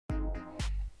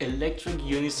Electric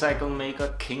unicycle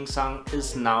maker KingSong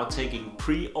is now taking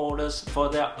pre-orders for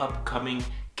their upcoming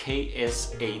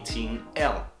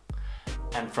KS18L.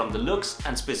 And from the looks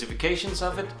and specifications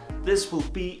of it, this will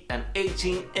be an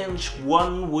 18-inch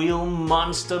one-wheel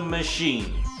monster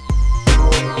machine.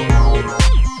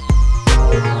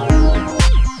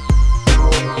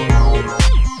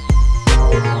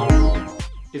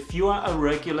 If you are a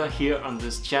regular here on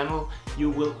this channel, you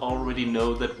will already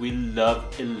know that we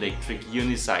love electric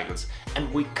unicycles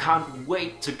and we can't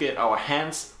wait to get our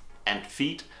hands and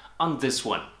feet on this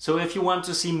one. So if you want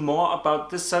to see more about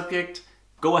this subject,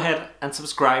 go ahead and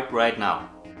subscribe right now.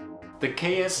 The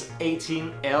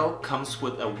KS18L comes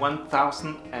with a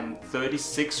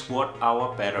 1036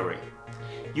 watt-hour battery.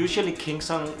 Usually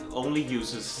KingSong only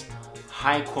uses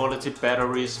high quality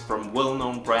batteries from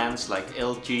well-known brands like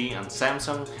LG and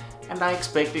Samsung, and I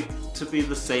expect it to be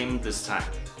the same this time.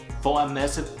 For a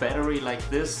massive battery like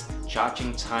this,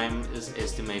 charging time is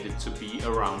estimated to be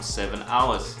around 7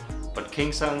 hours. But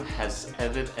KingSong has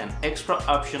added an extra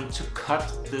option to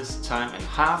cut this time in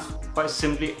half by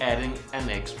simply adding an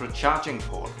extra charging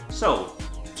port. So,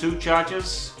 2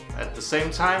 charges at the same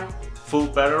time, full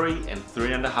battery in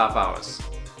 3.5 hours.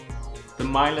 The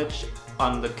mileage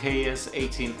on the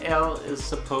KS18L is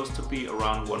supposed to be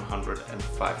around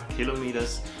 105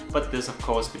 kilometers, but this of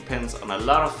course depends on a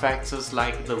lot of factors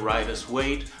like the rider's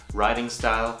weight, riding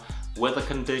style, weather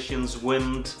conditions,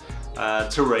 wind,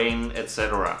 terrain,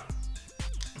 etc.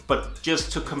 But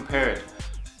just to compare it,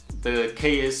 the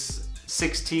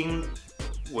KS16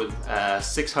 with a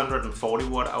 640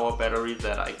 watt-hour battery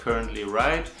that I currently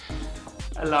ride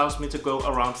allows me to go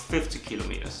around 50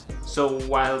 kilometers. So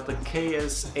while the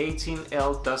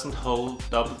KS18L doesn't hold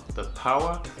double the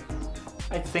power,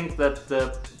 I think that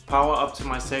the power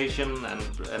optimization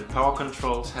and power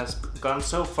controls has gone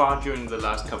so far during the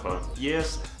last couple of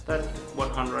years that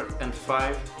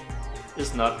 105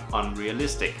 is not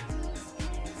unrealistic.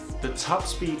 The top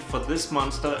speed for this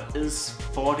monster is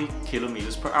 40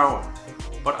 kilometers per hour.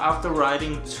 But after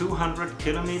riding 200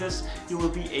 kilometers, you will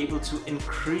be able to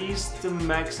increase the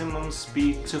maximum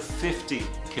speed to 50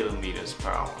 kilometers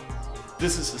per hour.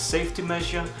 This is a safety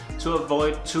measure to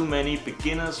avoid too many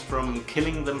beginners from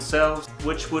killing themselves,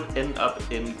 which would end up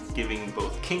in giving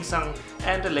both KingSong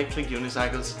and electric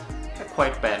unicycles a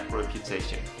quite bad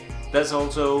reputation. There's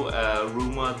also a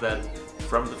rumor that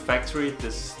from the factory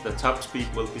the top speed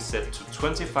will be set to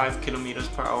 25 kilometers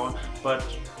per hour, but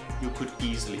you could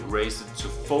easily raise it to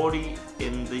 40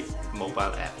 in the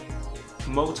mobile app.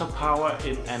 Motor power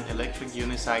in an electric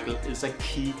unicycle is a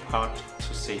key part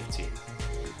to safety.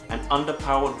 An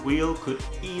underpowered wheel could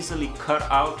easily cut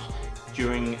out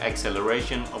during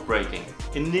acceleration or braking.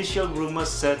 Initial rumors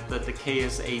said that the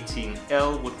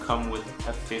KS18L would come with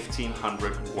a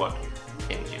 1500 watt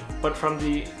engine. But from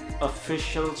the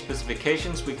official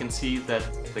specifications we can see that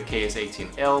the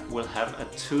KS18L will have a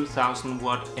 2000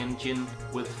 watt engine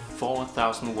with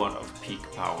 4000 watt of peak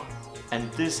power.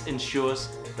 And this ensures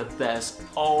that there's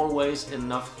always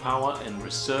enough power in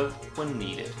reserve when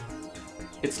needed.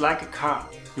 It's like a car.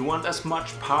 You want as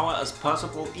much power as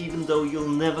possible even though you'll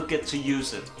never get to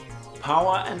use it.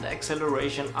 Power and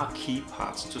acceleration are key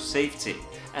parts to safety,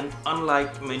 and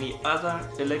unlike many other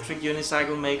electric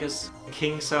unicycle makers,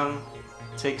 KingSong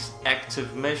takes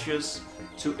active measures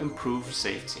to improve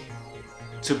safety.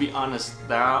 To be honest,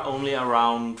 there are only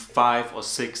around 5 or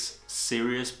 6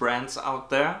 serious brands out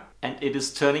there, and it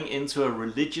is turning into a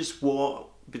religious war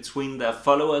between their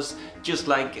followers, just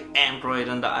like Android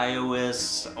and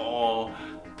iOS, or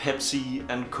Pepsi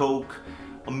and Coke,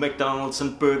 or McDonald's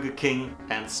and Burger King,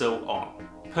 and so on.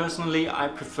 Personally, I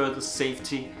prefer the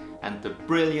safety and the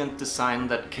brilliant design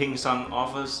that KingSong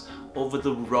offers over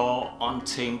the raw,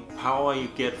 untamed power you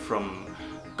get from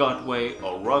Godway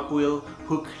or Rockwheel,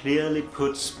 who clearly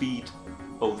put speed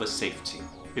over safety.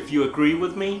 If you agree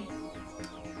with me,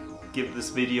 give this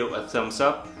video a thumbs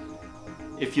up.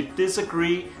 If you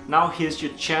disagree, now here's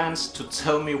your chance to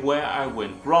tell me where I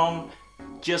went wrong.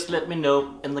 Just let me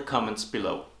know in the comments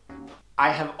below.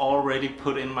 I have already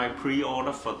put in my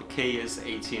pre-order for the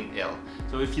KS18L,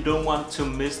 so if you don't want to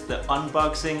miss the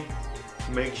unboxing,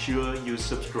 make sure you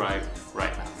subscribe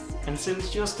right now. And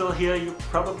since you're still here, you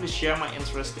probably share my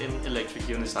interest in electric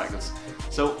unicycles.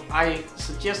 So I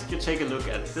suggest you take a look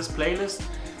at this playlist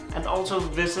and also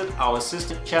visit our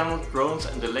sister channel Drones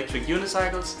and Electric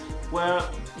Unicycles, where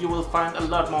you will find a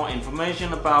lot more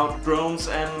information about drones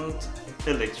and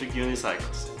electric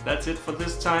unicycles. That's it for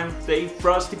this time. Stay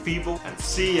frosty, people, and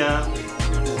see ya!